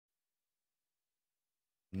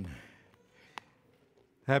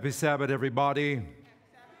Happy Sabbath, everybody.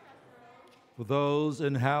 For those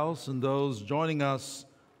in-house and those joining us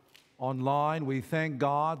online, we thank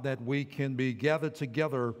God that we can be gathered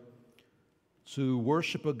together to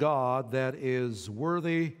worship a God that is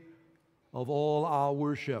worthy of all our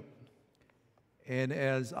worship. And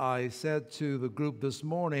as I said to the group this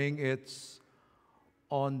morning, it's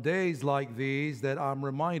on days like these that I'm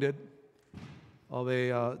reminded of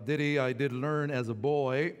a ditty I did learn as a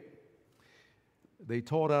boy. They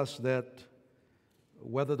taught us that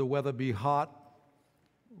whether the weather be hot,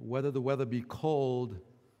 whether the weather be cold,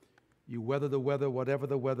 you weather the weather, whatever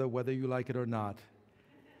the weather, whether you like it or not.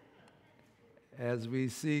 As we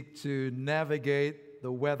seek to navigate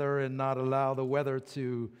the weather and not allow the weather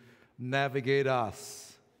to navigate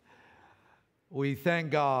us, we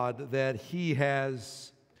thank God that He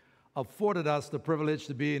has afforded us the privilege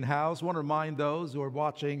to be in house. I want to remind those who are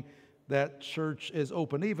watching that church is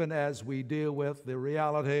open even as we deal with the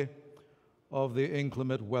reality of the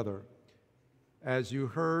inclement weather. As you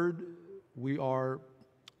heard, we are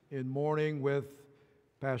in mourning with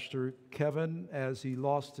Pastor Kevin as he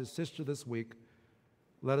lost his sister this week.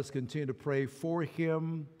 Let us continue to pray for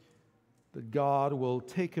him that God will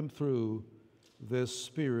take him through this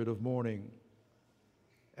spirit of mourning.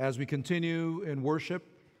 As we continue in worship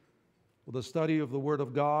with the study of the Word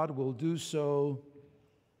of God, we'll do so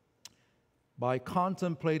by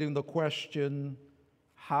contemplating the question,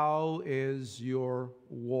 how is your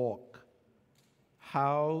walk?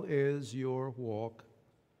 How is your walk?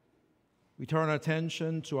 We turn our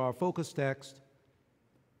attention to our focus text,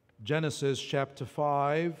 Genesis chapter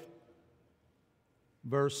 5,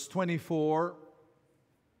 verse 24.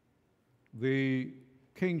 The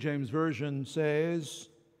King James Version says,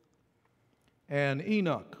 "And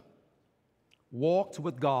Enoch walked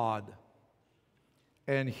with God,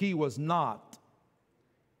 and he was not,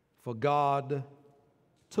 for God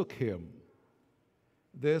took him."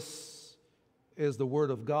 This is the word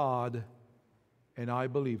of God, and I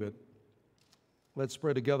believe it. Let's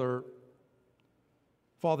pray together.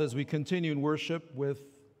 Father, as we continue in worship with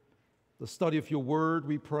the study of your word,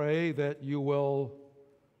 we pray that you will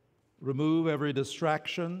remove every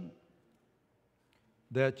distraction,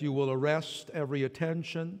 that you will arrest every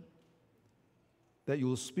attention, that you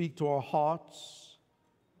will speak to our hearts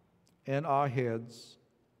and our heads,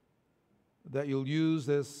 that you'll use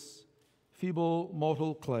this feeble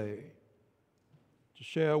mortal clay to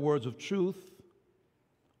share words of truth,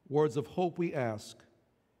 words of hope we ask.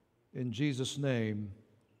 In Jesus' name,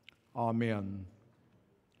 amen.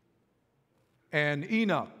 And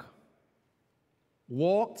Enoch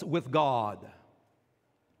walked with God,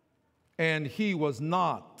 and he was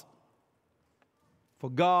not, for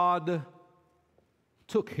God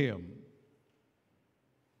took him.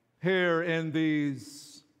 Here in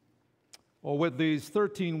these, or with these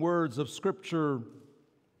 13 words of Scripture,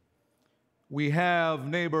 we have,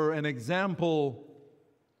 neighbor, an example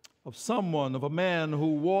of someone, of a man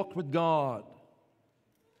who walked with God,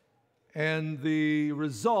 and the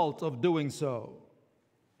result of doing so.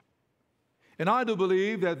 And I do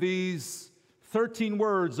believe that these 13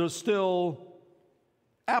 words are still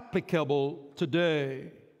applicable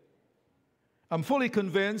today. I'm fully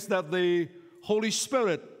convinced that the Holy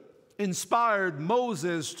Spirit inspired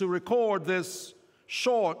Moses to record this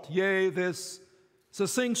short, yea, this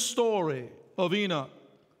succinct story of Enoch,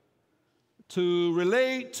 to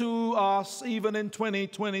relate to us, even in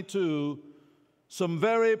 2022, some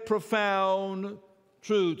very profound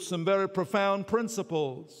truths, some very profound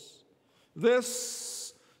principles.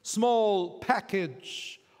 This small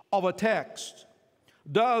package of a text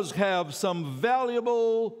does have some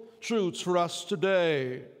valuable truths for us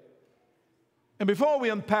today. And before we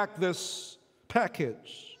unpack this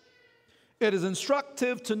package, it is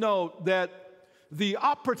instructive to note that the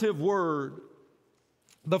operative word,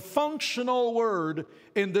 the functional word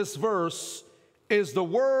in this verse is the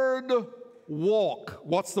word walk.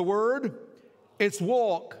 What's the word? It's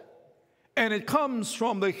walk. And it comes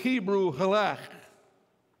from the Hebrew halach.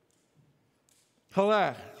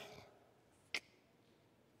 Halach.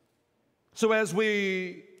 So as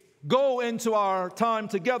we go into our time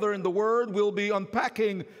together in the Word, we'll be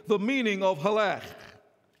unpacking the meaning of halach.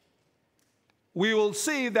 We will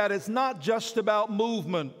see that it's not just about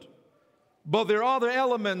movement, but there are other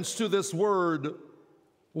elements to this word,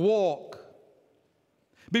 walk.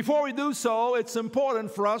 Before we do so, it's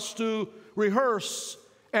important for us to rehearse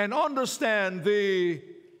and understand the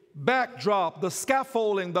backdrop, the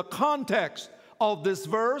scaffolding, the context of this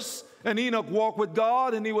verse. And Enoch walked with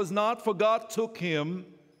God, and he was not, for God took him.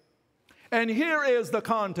 And here is the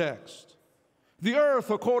context. The earth,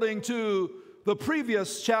 according to the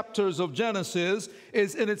previous chapters of Genesis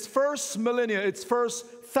is in its first millennia, its first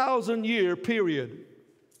 1,000-year period.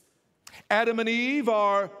 Adam and Eve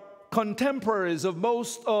are contemporaries of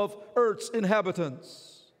most of Earth's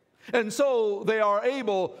inhabitants. And so they are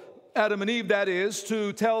able, Adam and Eve that is,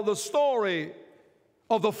 to tell the story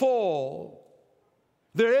of the fall.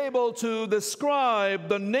 They're able to describe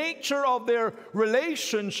the nature of their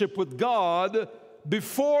relationship with God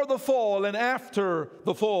before the fall and after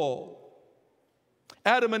the fall.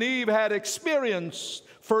 Adam and Eve had experienced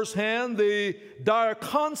firsthand the dire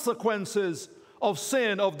consequences of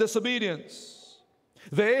sin, of disobedience.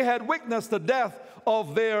 They had witnessed the death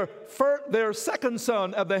of their second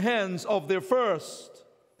son at the hands of their first.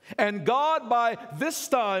 And God, by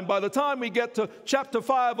the time we get to chapter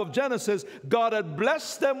 5 of Genesis, God had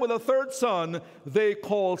blessed them with a third son they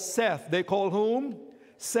called Seth. They called whom?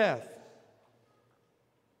 Seth.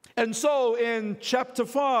 And so in chapter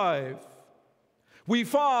 5, we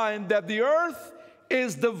find that the earth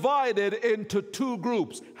is divided into two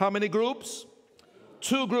groups. How many groups?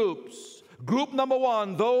 Two groups. Group number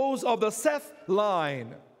one, those of the Seth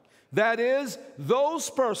line. That is, those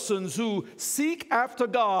persons who seek after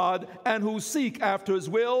God and who seek after His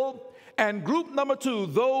will. And group number two,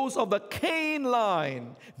 those of the Cain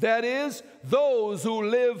line. That is, those who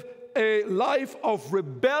live a life of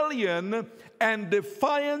rebellion and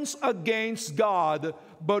defiance against God.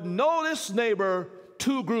 But notice, neighbor,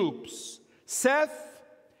 two groups. Seth,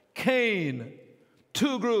 Cain,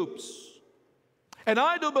 two groups. And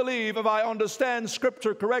I do believe, if I understand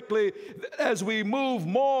Scripture correctly, as we move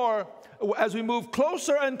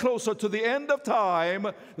closer and closer to the end of time,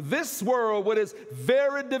 this world with its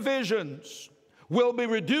varied divisions will be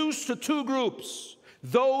reduced to two groups.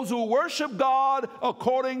 Those who worship God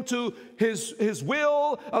according to His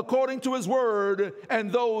will, according to His word,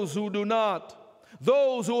 and those who do not.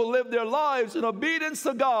 Those who will live their lives in obedience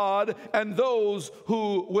to God and those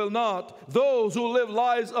who will not. Those who live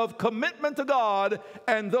lives of commitment to God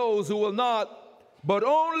and those who will not. But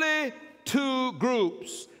only two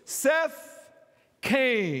groups, Seth,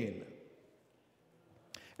 Cain.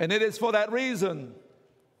 And it is for that reason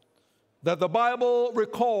that the Bible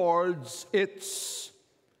records its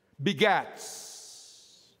begats.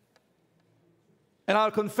 And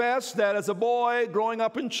I'll confess that as a boy growing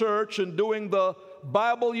up in church and doing the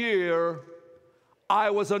Bible year,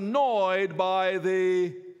 I was annoyed by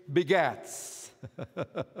the begats.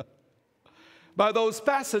 By those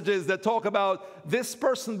passages that talk about this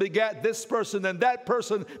person begat this person and that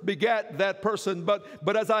person begat that person.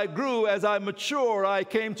 But as I grew, as I matured, I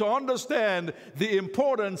came to understand the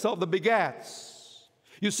importance of the begats.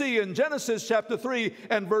 You see, in Genesis chapter 3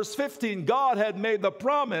 and verse 15, God had made the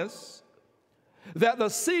promise that the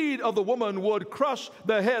seed of the woman would crush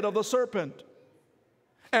the head of the serpent.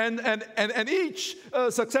 And each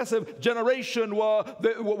successive generation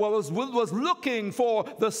was looking for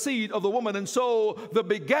the seed of the woman. And so the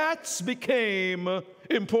begats became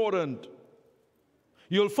important.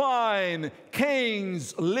 You'll find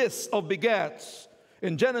Cain's list of begats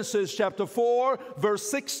in Genesis chapter 4, verse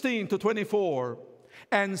 16 to 24.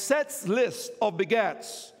 And Seth's list of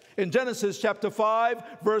begats in Genesis chapter 5,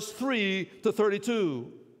 verse 3 to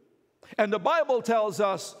 32. And the Bible tells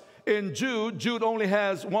us in Jude only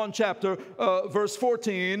has one chapter, verse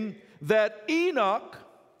 14, that Enoch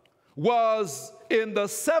was in the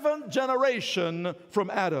seventh generation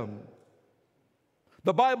from Adam.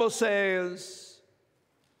 The Bible says,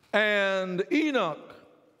 and Enoch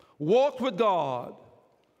walked with God,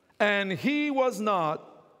 and he was not,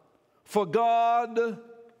 for God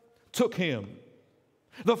took him.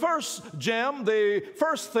 The first gem, the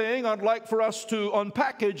first thing I'd like for us to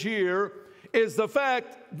unpackage here is the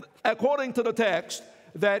fact, according to the text,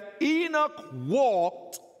 that Enoch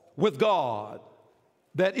walked with God.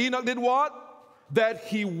 That Enoch did what? That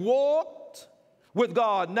he walked with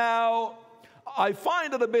God. Now, I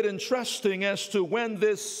find it a bit interesting as to when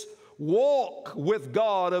this walk with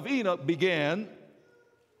God of Enoch began.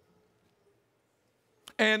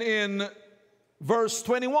 And in verse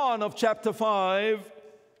 21 of chapter 5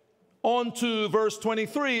 on to verse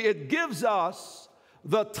 23, it gives us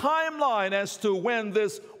the timeline as to when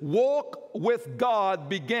this walk with God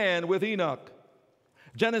began with Enoch.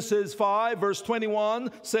 Genesis 5 verse 21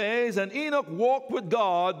 says, and Enoch walked with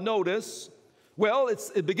God, notice, well,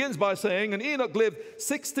 it begins by saying, and Enoch lived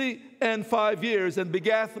 65 years and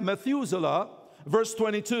begat Methuselah, verse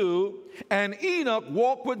 22, and Enoch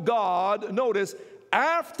walked with God, notice,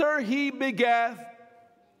 after he begat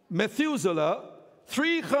Methuselah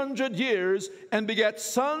 300 years and begat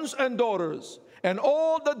sons and daughters. And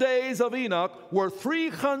all the days of Enoch were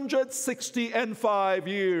 365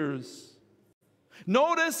 years.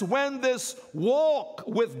 Notice when this walk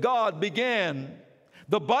with God began.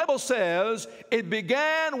 The Bible says it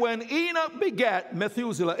began when Enoch begat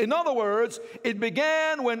Methuselah. In other words, it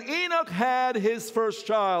began when Enoch had his first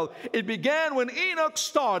child. It began when Enoch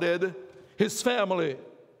started his family.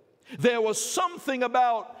 There was something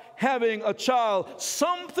about having a child,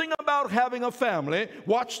 something about having a family,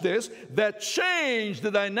 watch this, that changed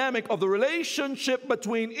the dynamic of the relationship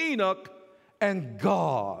between Enoch and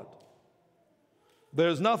God.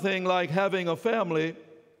 There's nothing like having a family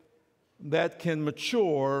that can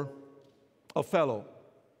mature a fellow.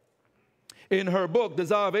 In her book,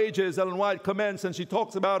 Desire of Ages, Ellen White comments, and she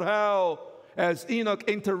talks about how as Enoch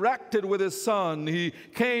interacted with his son, he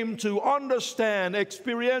came to understand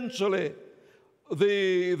experientially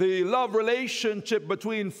the love relationship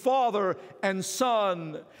between father and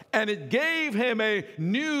son, and it gave him a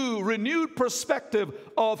new, renewed perspective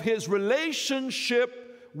of his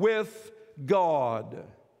relationship with God.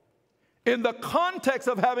 In the context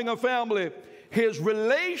of having a family, his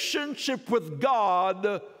relationship with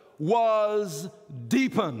God was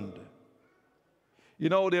deepened. You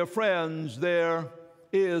know, dear friends, there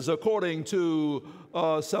is, according to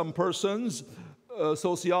some persons,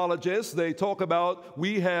 sociologists, they talk about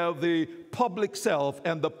we have the public self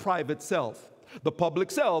and the private self. The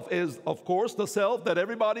public self is, of course, the self that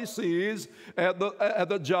everybody sees at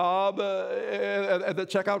the job, at the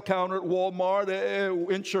checkout counter at Walmart,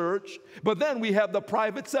 in church. But then we have the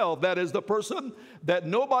private self. That is the person that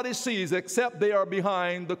nobody sees except they are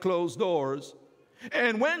behind the closed doors.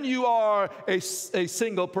 And when you are a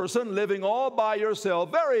single person living all by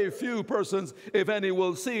yourself, very few persons, if any,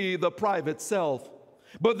 will see the private self.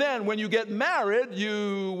 But then when you get married,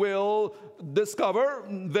 you will discover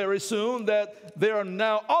very soon that there are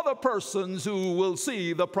now other persons who will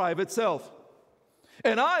see the private self.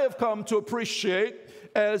 And I have come to appreciate,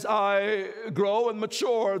 as I grow and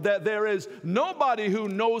mature, that there is nobody who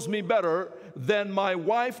knows me better than my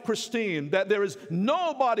wife, Christine, that there is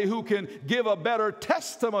nobody who can give a better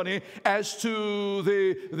testimony as to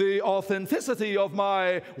the authenticity of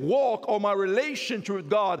my walk or my relationship with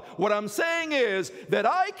God. What I'm saying is that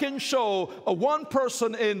I can show one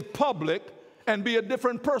person in public and be a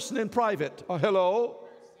different person in private. Hello?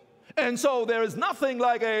 And so there is nothing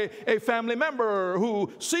like a family member who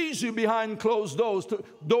sees you behind closed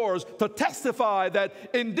doors to testify that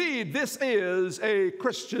indeed this is a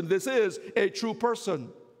Christian, this is a true person.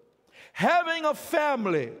 Having a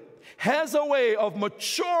family has a way of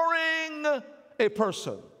maturing a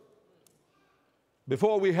person.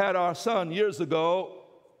 Before we had our son years ago,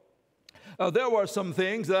 there were some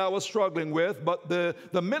things that I was struggling with, but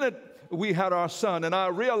the minute we had our son, and I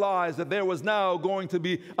realized that there was now going to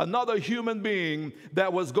be another human being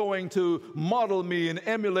that was going to model me and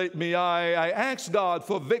emulate me. I asked God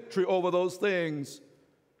for victory over those things.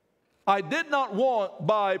 I did not want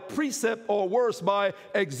by precept or worse by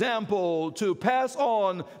example to pass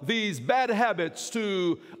on these bad habits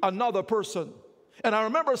to another person. And I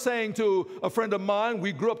remember saying to a friend of mine,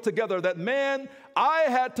 we grew up together, that man, I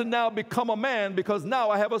had to now become a man because now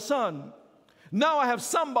I have a son. Now I have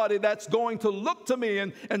somebody that's going to look to me,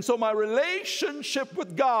 and so my relationship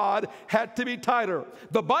with God had to be tighter.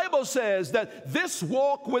 The Bible says that this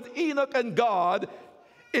walk with Enoch and God,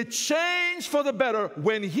 it changed for the better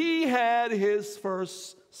when he had his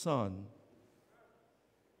first son.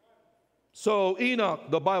 So Enoch,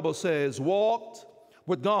 the Bible says, walked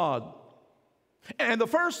with God. And the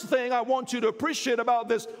first thing I want you to appreciate about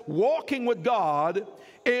this walking with God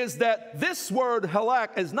is that this word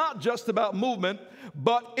halak is not just about movement,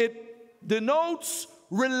 but it denotes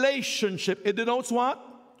relationship. It denotes what?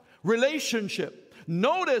 Relationship.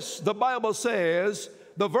 Notice the Bible says,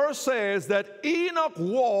 the verse says that Enoch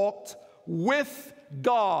walked with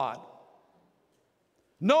God.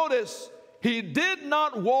 Notice, he did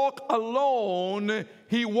not walk alone.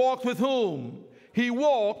 He walked with whom? He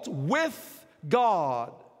walked with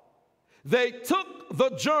God. They took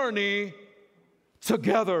the journey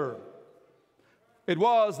together. It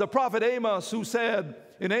was the prophet Amos who said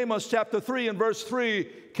in Amos chapter 3 and verse 3,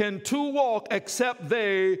 can two walk except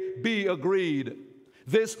they be agreed?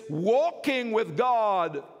 This walking with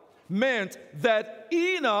God meant that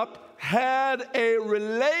Enoch had a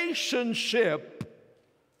relationship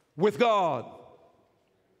with God.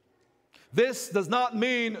 This does not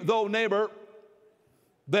mean, though, neighbor,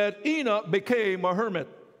 that Enoch became a hermit.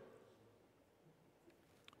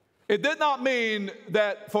 It did not mean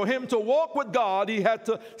that for him to walk with God, he had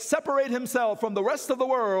to separate himself from the rest of the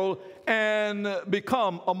world and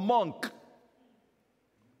become a monk.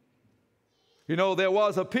 You know, there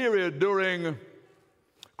was a period during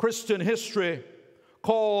Christian history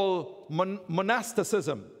called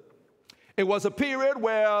monasticism. It was a period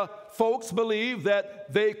where folks believed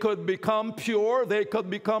that they could become pure, they could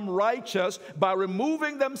become righteous by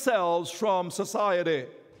removing themselves from society.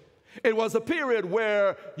 It was a period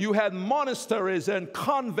where you had monasteries and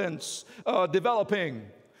convents developing.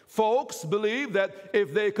 Folks believed that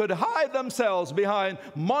if they could hide themselves behind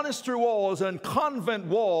monastery walls and convent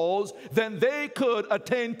walls, then they could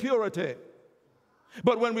attain purity.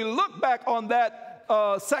 But when we look back on that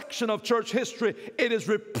section of church history, it is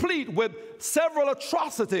replete with several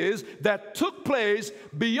atrocities that took place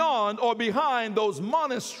beyond or behind those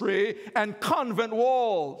monastery and convent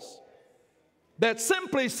walls. That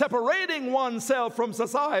simply separating oneself from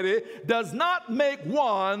society does not make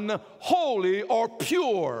one holy or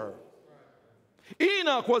pure.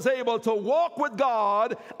 Enoch was able to walk with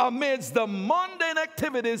God amidst the mundane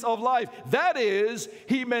activities of life. That is,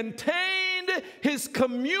 he maintained his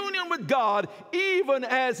communion with God even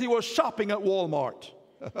as he was shopping at Walmart.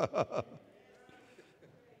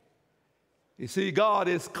 You see, God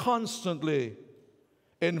is constantly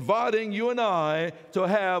inviting you and I to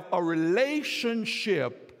have a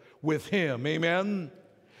relationship with him. Amen.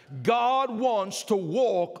 God wants to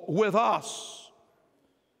walk with us.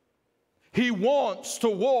 He wants to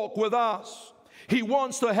walk with us. He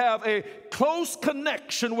wants to have a close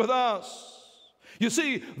connection with us. You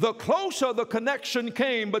see, the closer the connection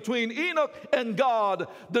came between Enoch and God,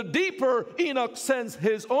 the deeper Enoch sensed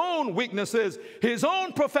his own weaknesses, his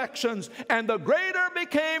own perfections, and the greater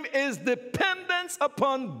became his dependence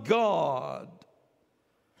upon God.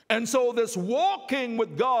 And so this walking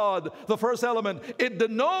with God, the first element, it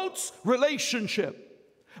denotes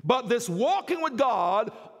relationship. But this walking with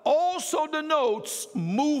God also denotes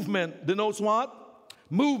movement. Denotes what?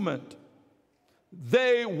 Movement.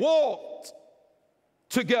 They walked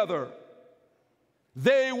together.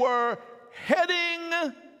 They were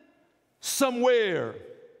heading somewhere.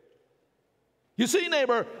 You see,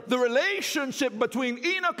 neighbor, the relationship between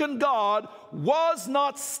Enoch and God was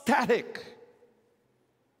not static.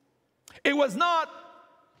 It was not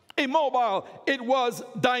immobile. It was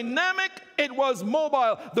dynamic. It was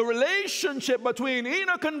mobile. The relationship between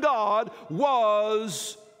Enoch and God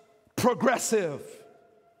was progressive.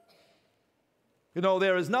 You know,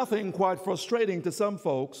 there is nothing quite frustrating to some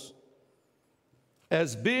folks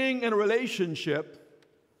as being in a relationship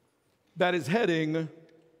that is heading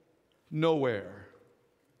nowhere.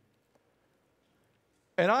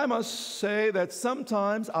 And I must say that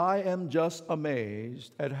sometimes I am just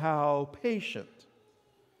amazed at how patient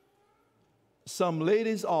some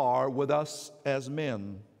ladies are with us as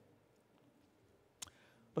men.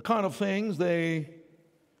 The kind of things they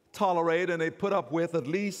tolerate and they put up with, at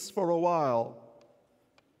least for a while.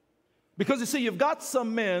 Because you see, you've got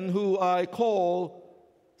some men who I call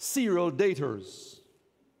serial daters.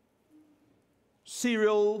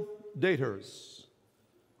 Serial daters.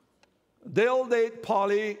 They'll date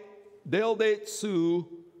Polly, they'll date Sue,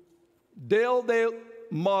 they'll date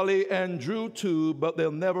Molly and Drew too, but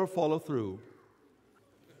they'll never follow through.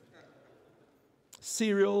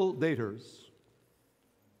 Serial daters.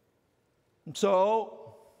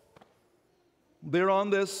 So they're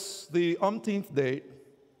on the umpteenth date,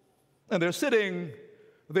 and they're sitting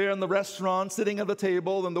there in the restaurant, sitting at the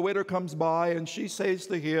table, and the waiter comes by, and she says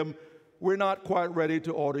to him, "We're not quite ready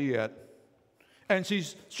to order yet." And she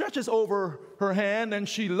stretches over her hand, and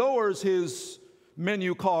she lowers his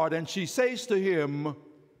menu card, and she says to him,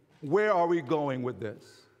 "Where are we going with this?"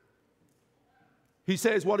 He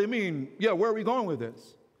says, "What do you mean? Yeah, where are we going with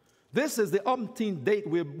this? This is the umpteenth date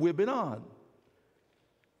we've been on."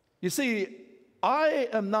 You see, I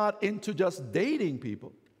am not into just dating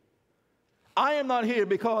people. I am not here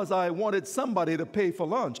because I wanted somebody to pay for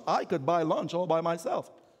lunch. I could buy lunch all by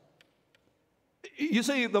myself. You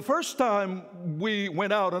see, the first time we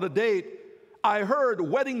went out on a date, I heard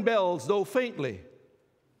wedding bells, though faintly.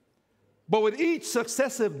 But with each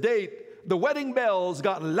successive date, the wedding bells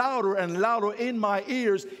got louder and louder in my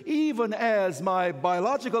ears, even as my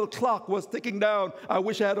biological clock was ticking down. I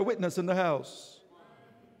wish I had a witness in the house.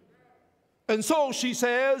 And so she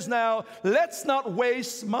says, "Now, let's not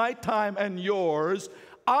waste my time and yours.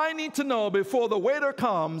 I need to know before the waiter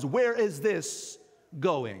comes, where is this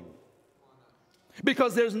going?"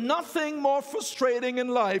 Because there's nothing more frustrating in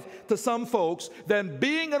life to some folks than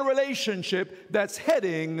being in a relationship that's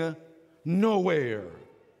heading nowhere.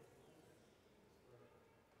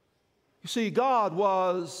 You see, God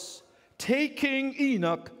was taking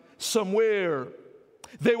Enoch somewhere.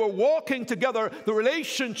 They were walking together. The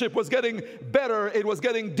relationship was getting better. It was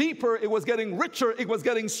getting deeper. It was getting richer. It was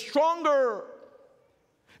getting stronger.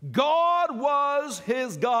 God was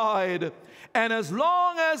his guide. And as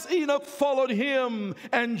long as Enoch followed him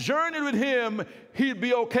and journeyed with him, he'd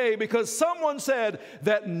be okay, because someone said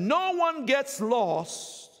that no one gets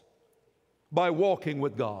lost by walking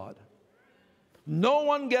with God. No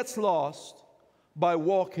one gets lost by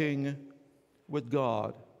walking with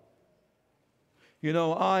God. You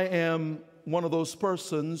know, I am one of those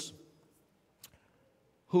persons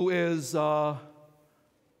who is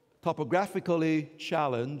topographically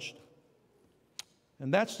challenged.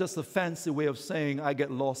 And that's just a fancy way of saying I get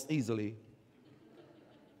lost easily.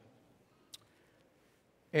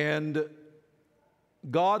 And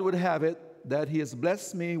God would have it that He has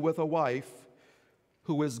blessed me with a wife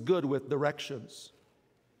who is good with directions.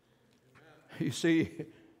 You see,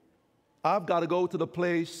 I've got to go to the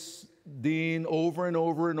place, Dean, over and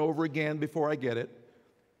over and over again before I get it.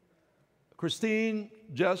 Christine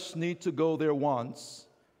just needs to go there once,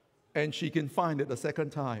 and she can find it a second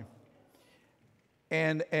time.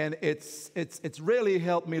 And it's really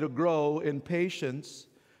helped me to grow in patience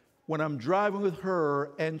when I'm driving with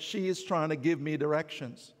her and she is trying to give me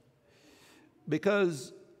directions.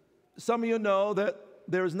 Because some of you know that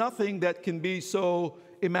there's nothing that can be so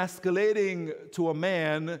emasculating to a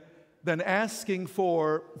man than asking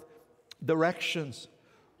for directions.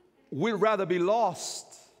 We'd rather be lost,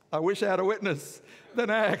 I wish I had a witness, than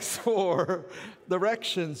ask for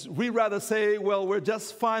directions. We'd rather say, well, we're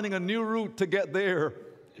just finding a new route to get there.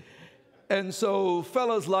 And so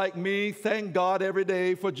fellas like me, thank God every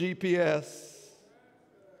day for GPS.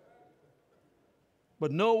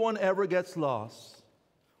 But no one ever gets lost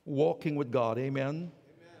walking with God. Amen? Amen.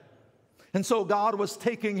 And so God was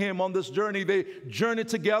taking him on this journey. They journeyed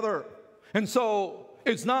together. And so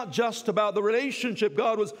it's not just about the relationship.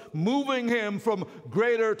 God was moving him from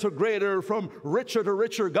greater to greater, from richer to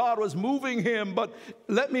richer. God was moving him. But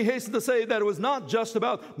let me hasten to say that it was not just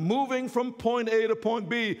about moving from point A to point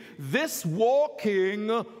B. This walking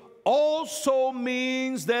also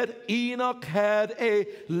means that Enoch had a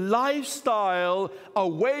lifestyle, a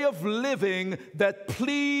way of living that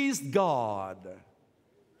pleased God.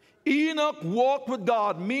 Enoch walked with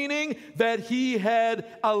God, meaning that he had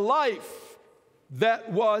a life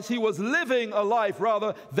he was living a life,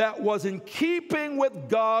 rather, that was in keeping with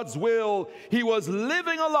God's will. He was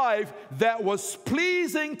living a life that was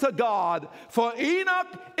pleasing to God. For Enoch,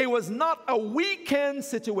 it was not a weekend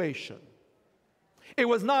situation. It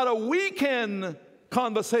was not a weekend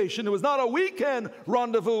conversation. It was not a weekend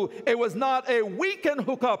rendezvous. It was not a weekend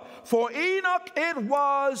hookup. For Enoch, it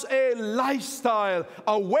was a lifestyle,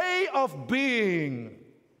 a way of being.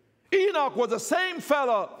 Enoch was the same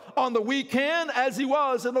fella on the weekend as he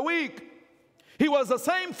was in the week. He was the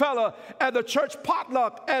same fella at the church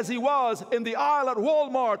potluck as he was in the aisle at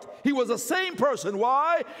Walmart. He was the same person.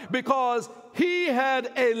 Why? Because he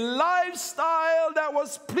had a lifestyle that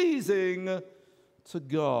was pleasing to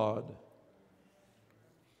God.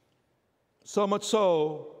 So much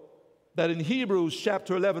so that in Hebrews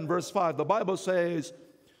chapter 11, verse 5, the Bible says,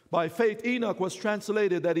 by faith Enoch was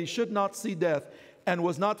translated that he should not see death, and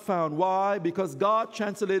was not found. Why? Because God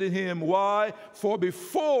translated him. Why? For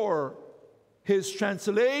before his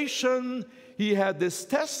translation, he had this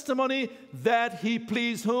testimony that he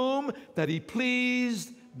pleased whom? That he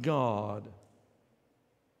pleased God.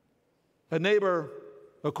 A neighbor,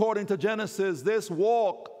 according to Genesis, this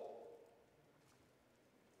walk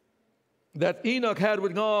that Enoch had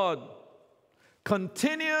with God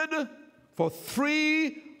continued for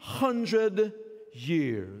 300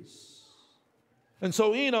 years. And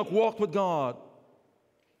so Enoch walked with God.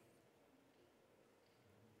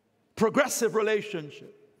 Progressive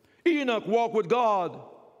relationship. Enoch walked with God.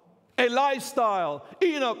 A lifestyle.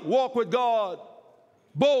 Enoch walked with God.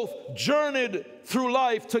 Both journeyed through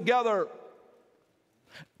life together.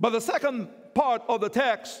 But the second part of the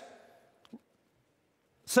text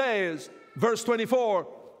says, verse 24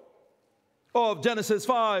 of Genesis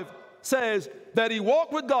 5 says that he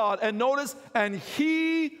walked with God, and notice, and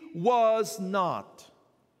he was not.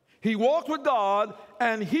 He walked with God,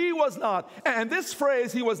 and he was not. And this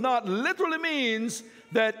phrase, he was not, literally means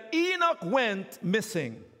that Enoch went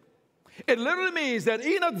missing. It literally means that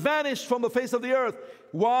Enoch vanished from the face of the earth.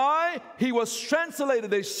 Why? He was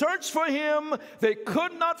translated. They searched for him. They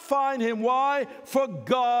could not find him. Why? For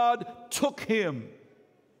God took him.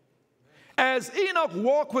 As Enoch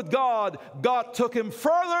walked with God, God took him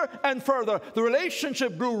further and further. The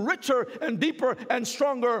relationship grew richer and deeper and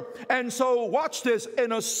stronger. And so, watch this,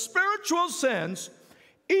 in a spiritual sense,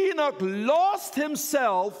 Enoch lost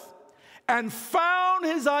himself and found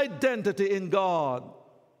his identity in God.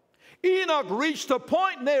 Enoch reached a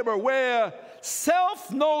point, neighbor, where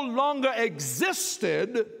self no longer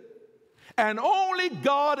existed, and only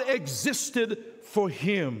God existed for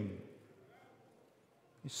him.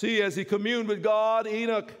 You see, as he communed with God,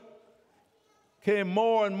 Enoch came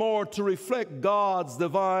more and more to reflect God's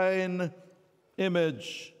divine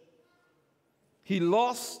image. He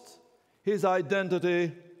lost his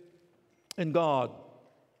identity in God.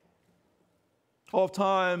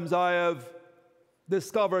 Oftentimes I have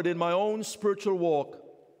discovered in my own spiritual walk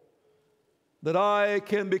that I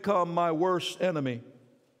can become my worst enemy.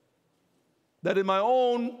 That in my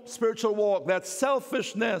own spiritual walk, that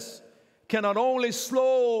selfishness can not only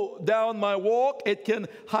slow down my walk, it can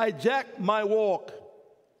hijack my walk.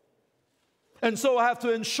 And so I have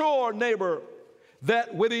to ensure, neighbor,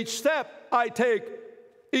 that with each step I take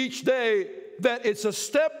each day, that it's a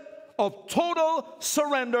step of total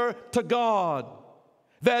surrender to God.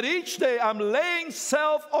 That each day I'm laying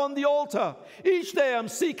self on the altar. Each day I'm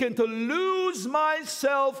seeking to lose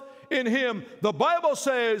myself in him. The Bible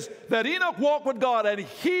says that Enoch walked with God and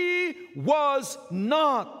he was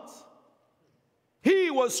not.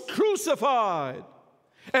 He was crucified.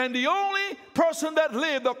 And the only person that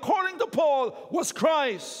lived, according to Paul, was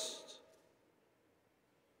Christ.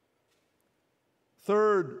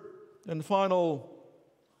 Third and final,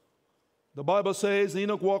 the Bible says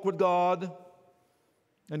Enoch walked with God,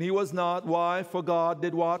 and he was not. Why? For God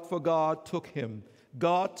did what? For God took him.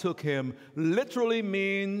 God took him literally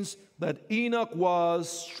means that Enoch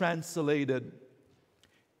was translated.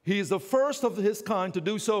 He is the first of his kind to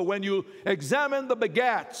do so. When you examine the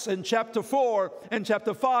begats in chapter 4 and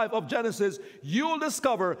chapter 5 of Genesis, you'll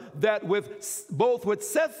discover that both with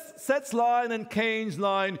Seth's line and Cain's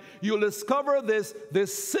line, you'll discover this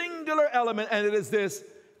singular element, and it is this: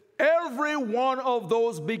 every one of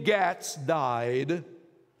those begats died.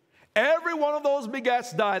 Every one of those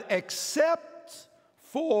begats died except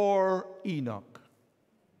for Enoch.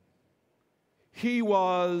 He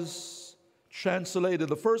was translated,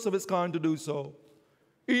 the first of his kind to do so.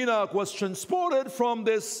 Enoch was transported from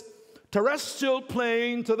this terrestrial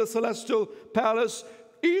plane to the celestial palace.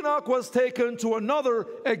 Enoch was taken to another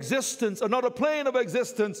existence, another plane of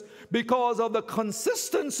existence, because of the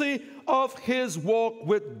consistency of his walk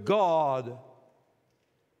with God.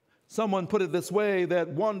 Someone put it this way, that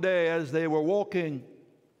one day as they were walking,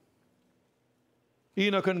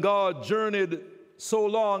 Enoch and God journeyed so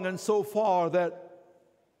long and so far that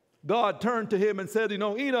God turned to him and said,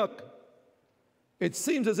 Enoch, it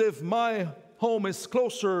seems as if my home is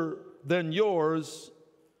closer than yours.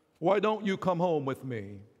 Why don't you come home with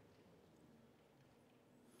me?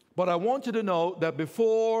 But I want you to know that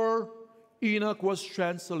before Enoch was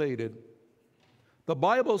translated, the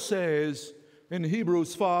Bible says in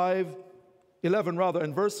Hebrews 11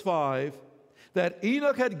 in verse 5, that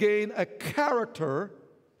Enoch had gained a character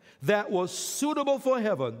that was suitable for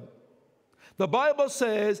heaven. The Bible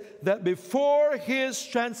says that before his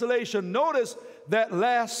translation, notice that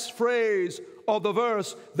last phrase of the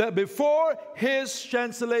verse, that before his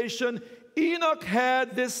translation, Enoch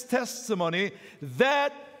had this testimony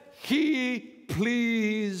that he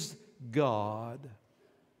pleased God.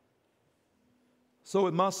 So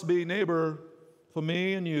it must be, neighbor, for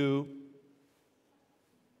me and you,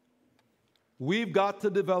 we've got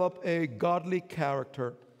to develop a godly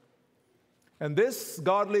character. And this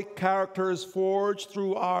godly character is forged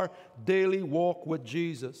through our daily walk with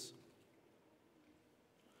Jesus.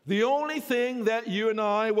 The only thing that you and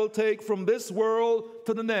I will take from this world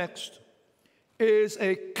to the next is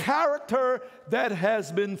a character that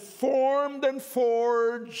has been formed and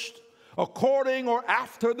forged according or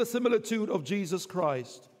after the similitude of Jesus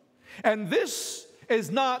Christ. And this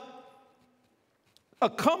is not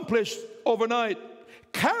accomplished overnight.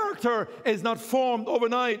 Character is not formed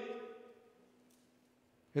overnight.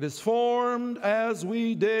 It is formed as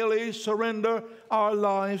we daily surrender our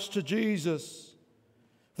lives to Jesus.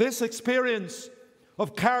 This experience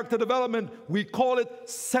of character development, we call it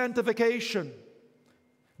sanctification.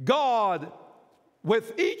 God,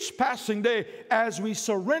 with each passing day, as we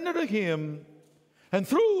surrender to Him, and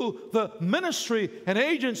through the ministry and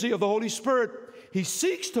agency of the Holy Spirit, He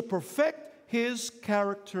seeks to perfect His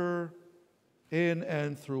character in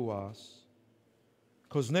and through us.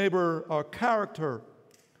 Because, neighbor, our character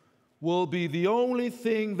will be the only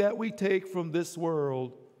thing that we take from this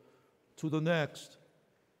world to the next.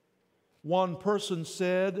 One person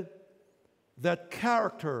said that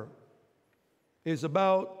character is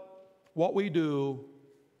about what we do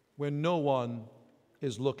when no one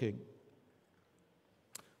is looking.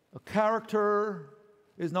 A character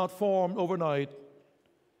is not formed overnight,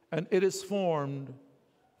 and it is formed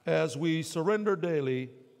as we surrender daily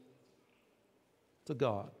to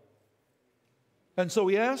God. And so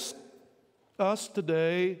we ask us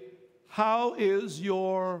today, How is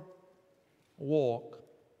your walk?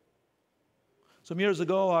 Some years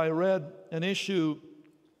ago, I read an issue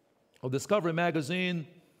of Discovery magazine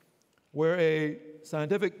where a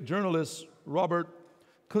scientific journalist, Robert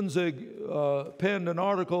Kunzig, penned an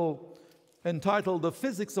article entitled "The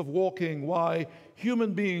Physics of Walking: Why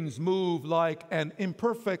Human Beings Move Like an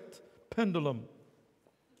Imperfect Pendulum."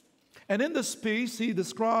 And in this piece, he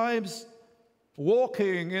describes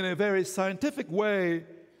walking in a very scientific way,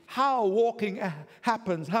 how walking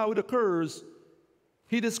happens, how it occurs.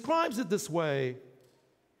 He describes it this way.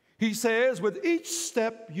 He says, with each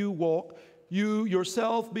step you walk, you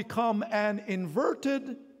yourself become an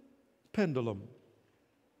inverted pendulum.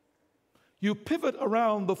 You pivot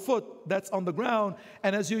around the foot that's on the ground,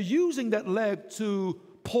 and as you're using that leg to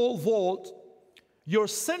pole vault, your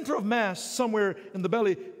center of mass somewhere in the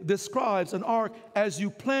belly describes an arc as you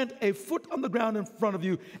plant a foot on the ground in front of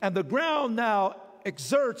you, and the ground now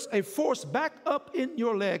exerts a force back up in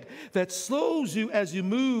your leg that slows you as you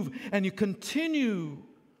move, and you continue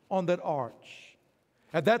on that arch.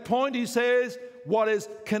 At that point, he says, what is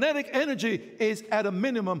kinetic energy is at a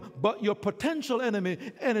minimum, but your potential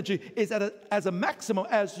energy is at a maximum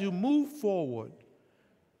as you move forward,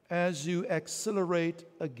 as you accelerate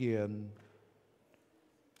again.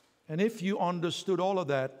 And if you understood all of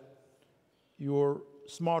that, you're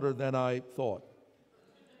smarter than I thought.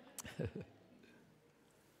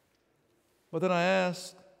 But then I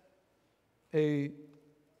asked a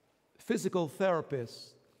physical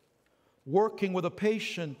therapist working with a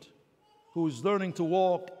patient who's learning to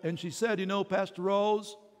walk, and she said, you know, Pastor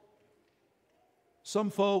Rose, some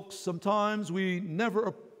folks, sometimes we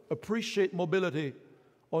never appreciate mobility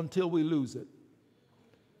until we lose it.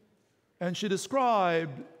 And she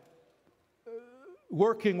described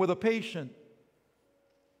working with a patient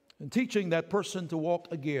and teaching that person to walk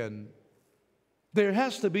again. There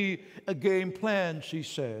has to be a game plan, she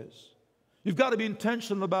says. You've got to be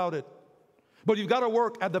intentional about it. But you've got to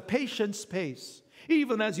work at the patient's pace,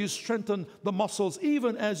 even as you strengthen the muscles,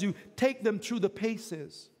 even as you take them through the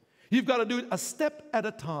paces. You've got to do it a step at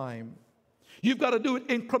a time. You've got to do it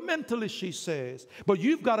incrementally, she says. But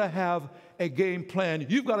you've got to have a game plan.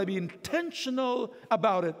 You've got to be intentional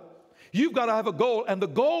about it. You've got to have a goal, and the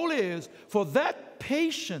goal is for that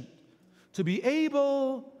patient to be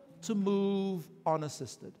able to move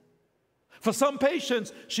unassisted. For some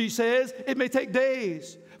patients, she says, it may take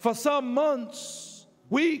days. For some, months,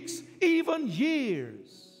 weeks, even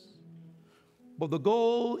years. But the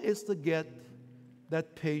goal is to get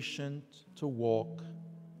that patient to walk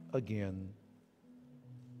again.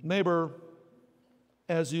 Neighbor,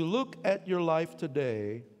 as you look at your life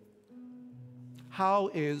today, how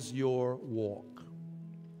is your walk?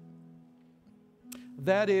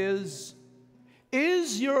 That is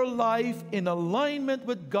your life in alignment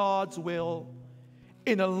with God's will,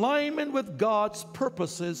 in alignment with God's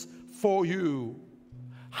purposes for you?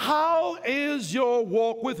 How is your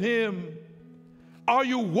walk with Him? Are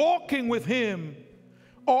you walking with Him,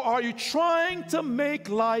 or are you trying to make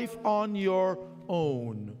life on your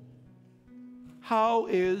own? How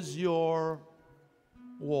is your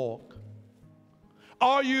walk?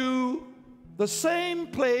 Are you the same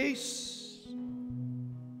place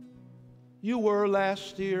you were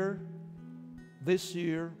last year, this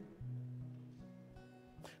year?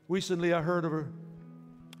 Recently, I heard of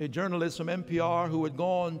a journalist from NPR who had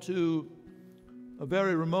gone to a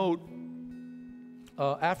very remote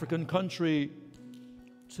African country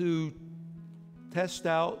to test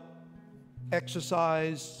out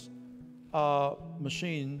exercise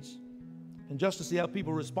machines and just to see how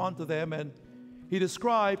people respond to them. And he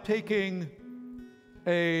described taking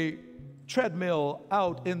a treadmill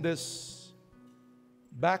out in this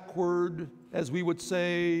backward, as we would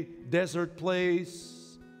say, desert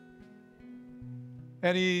place.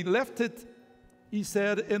 And he left it, he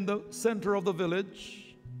said, in the center of the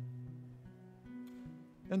village.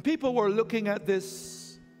 And people were looking at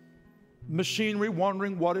this machinery,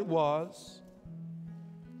 wondering what it was.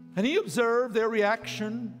 And he observed their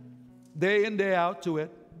reaction day in, day out to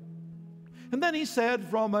it. And then he said,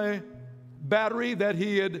 from a battery that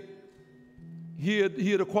he had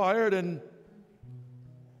acquired and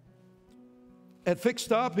had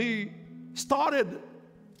fixed up, he started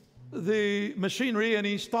the machinery and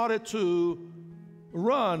he started to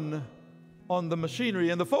run on the machinery.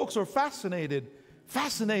 And the folks were fascinated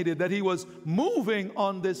that he was moving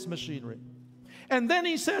on this machinery. And then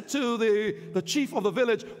he said to the chief of the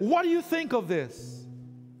village, "What do you think of this?"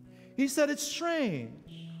 He said, "It's strange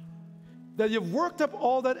that you've worked up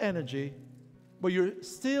all that energy, but you're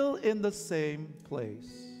still in the same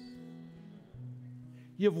place.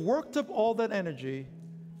 You've worked up all that energy,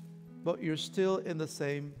 but you're still in the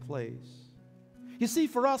same place. You see,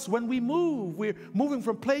 for us, when we move, we're moving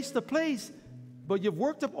from place to place, but you've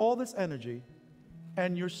worked up all this energy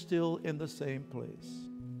and you're still in the same place.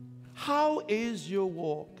 How is your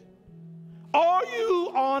walk? Are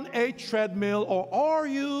you on a treadmill, or are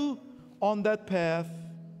you on that path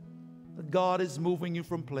that God is moving you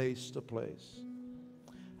from place to place?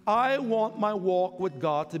 I want my walk with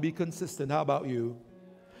God to be consistent. How about you?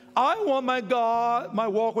 I want my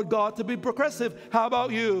walk with God to be progressive. How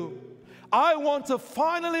about you? I want to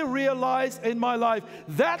finally realize in my life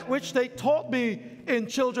that which they taught me in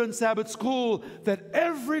children's Sabbath school, that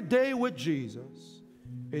every day with Jesus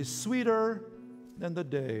is sweeter than the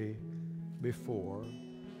day before.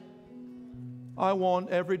 I want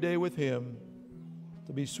every day with Him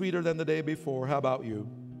to be sweeter than the day before. How about you?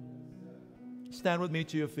 Stand with me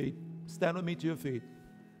to your feet. Stand with me to your feet.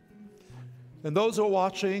 And those who are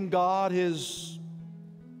watching, God is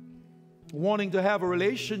wanting to have a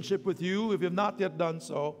relationship with you if you've not yet done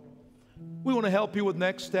so. We want to help you with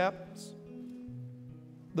next steps.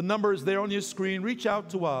 The number is there on your screen. Reach out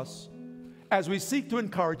to us as we seek to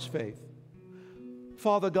encourage faith.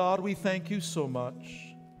 Father God, we thank you so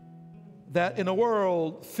much that in a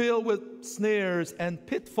world filled with snares and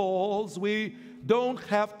pitfalls, we don't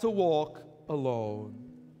have to walk alone.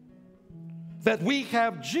 That we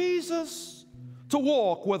have Jesus to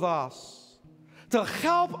walk with us, to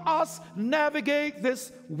help us navigate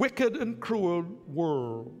this wicked and cruel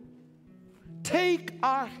world. Take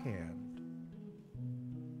our hand.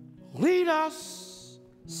 Lead us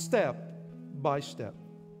step by step.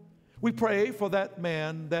 We pray for that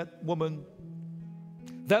man, that woman,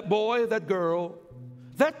 that boy, that girl,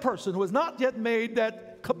 that person who has not yet made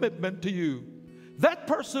that commitment to you, that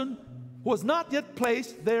person who has not yet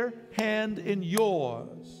placed their hand in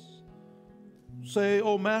yours. Say,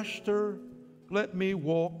 "Oh Master, let me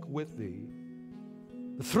walk with thee."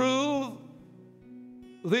 Through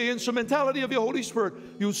the instrumentality of your Holy Spirit,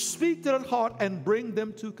 you speak to that heart and bring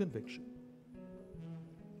them to conviction.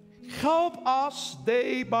 Help us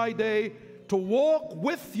day by day to walk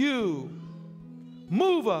with you.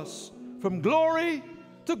 Move us from glory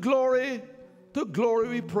to glory to glory,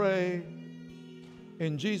 we pray.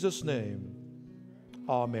 In Jesus' name,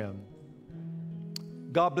 amen.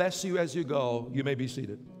 God bless you as you go. You may be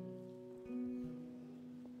seated.